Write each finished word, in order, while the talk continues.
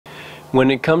When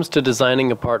it comes to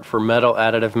designing a part for metal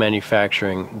additive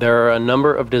manufacturing, there are a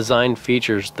number of design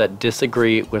features that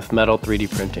disagree with metal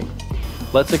 3D printing.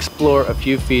 Let's explore a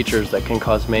few features that can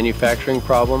cause manufacturing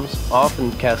problems, often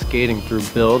cascading through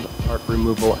build, part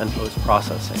removal, and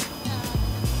post-processing.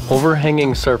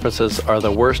 Overhanging surfaces are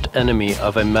the worst enemy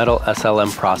of a metal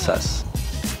SLM process.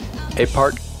 A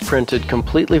part printed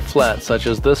completely flat, such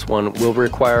as this one, will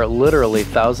require literally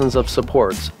thousands of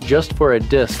supports just for a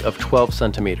disc of 12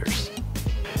 centimeters.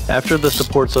 After the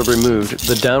supports are removed,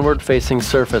 the downward-facing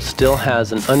surface still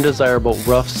has an undesirable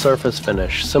rough surface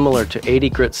finish similar to 80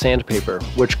 grit sandpaper,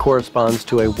 which corresponds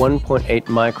to a 1.8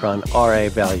 micron RA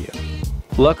value.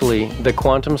 Luckily, the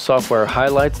quantum software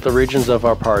highlights the regions of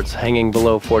our parts hanging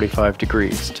below 45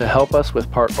 degrees to help us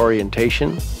with part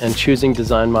orientation and choosing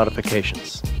design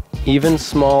modifications. Even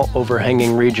small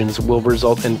overhanging regions will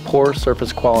result in poor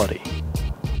surface quality.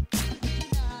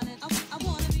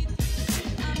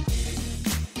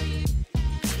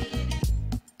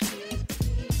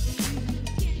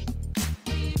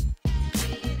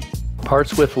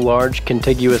 Parts with large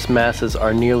contiguous masses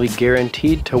are nearly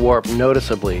guaranteed to warp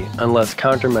noticeably unless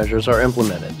countermeasures are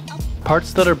implemented.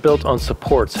 Parts that are built on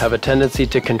supports have a tendency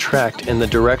to contract in the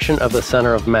direction of the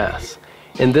center of mass.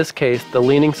 In this case, the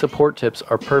leaning support tips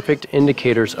are perfect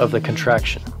indicators of the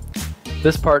contraction.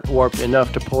 This part warped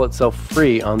enough to pull itself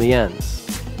free on the ends.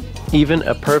 Even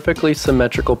a perfectly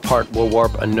symmetrical part will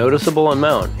warp a noticeable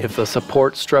amount if the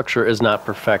support structure is not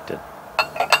perfected.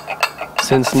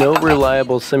 Since no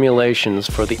reliable simulations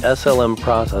for the SLM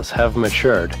process have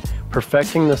matured,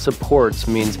 perfecting the supports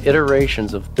means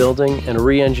iterations of building and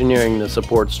re-engineering the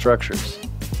support structures.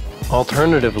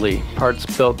 Alternatively, parts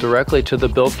built directly to the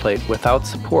build plate without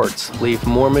supports leave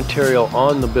more material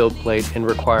on the build plate and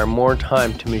require more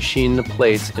time to machine the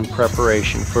plates in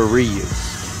preparation for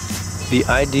reuse. The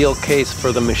ideal case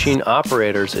for the machine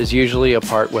operators is usually a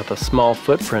part with a small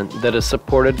footprint that is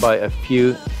supported by a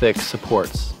few thick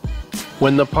supports.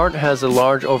 When the part has a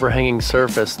large overhanging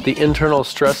surface, the internal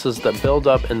stresses that build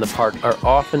up in the part are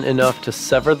often enough to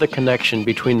sever the connection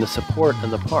between the support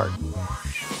and the part.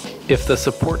 If the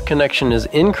support connection is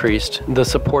increased, the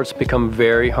supports become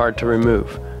very hard to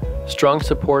remove. Strong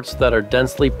supports that are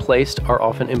densely placed are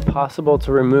often impossible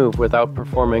to remove without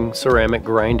performing ceramic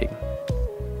grinding.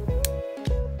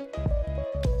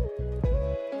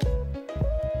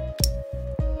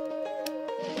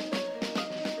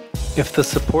 If the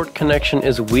support connection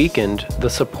is weakened, the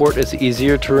support is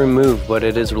easier to remove, but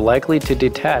it is likely to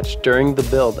detach during the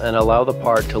build and allow the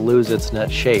part to lose its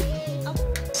net shape.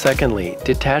 Secondly,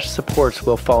 detached supports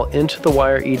will fall into the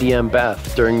wire EDM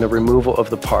bath during the removal of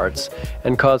the parts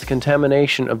and cause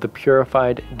contamination of the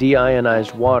purified,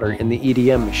 deionized water in the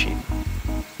EDM machine.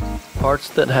 Parts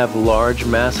that have large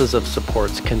masses of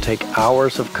supports can take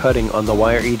hours of cutting on the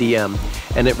wire EDM,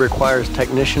 and it requires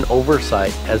technician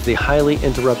oversight as the highly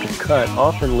interrupted cut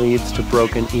often leads to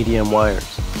broken EDM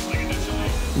wires.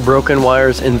 Broken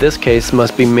wires in this case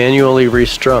must be manually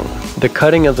restrung. The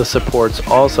cutting of the supports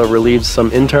also relieves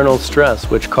some internal stress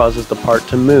which causes the part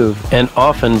to move and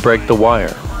often break the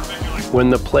wire. When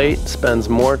the plate spends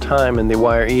more time in the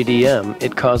wire EDM,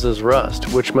 it causes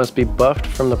rust, which must be buffed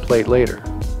from the plate later.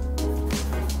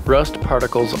 Rust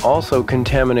particles also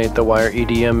contaminate the wire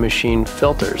EDM machine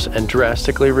filters and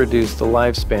drastically reduce the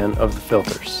lifespan of the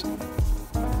filters.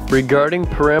 Regarding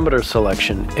parameter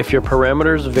selection, if your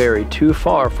parameters vary too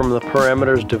far from the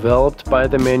parameters developed by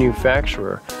the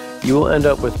manufacturer, you will end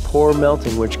up with poor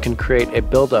melting, which can create a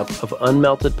buildup of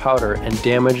unmelted powder and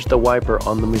damage the wiper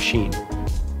on the machine.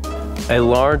 A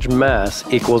large mass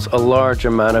equals a large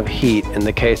amount of heat in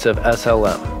the case of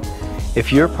SLM.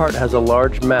 If your part has a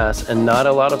large mass and not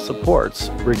a lot of supports,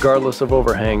 regardless of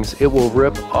overhangs, it will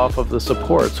rip off of the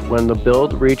supports when the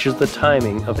build reaches the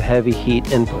timing of heavy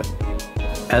heat input.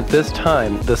 At this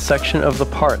time, the section of the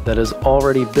part that is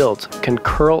already built can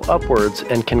curl upwards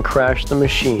and can crash the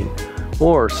machine,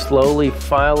 or slowly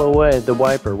file away the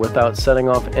wiper without setting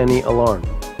off any alarm.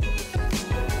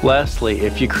 Lastly,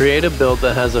 if you create a build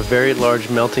that has a very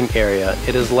large melting area,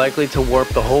 it is likely to warp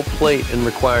the whole plate and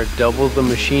require double the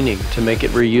machining to make it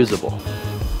reusable.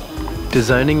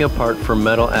 Designing a part for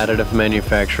metal additive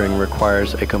manufacturing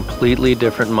requires a completely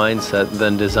different mindset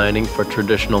than designing for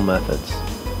traditional methods.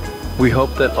 We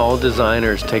hope that all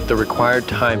designers take the required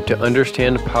time to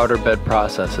understand powder bed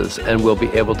processes and will be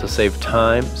able to save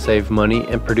time, save money,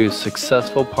 and produce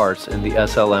successful parts in the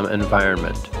SLM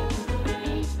environment.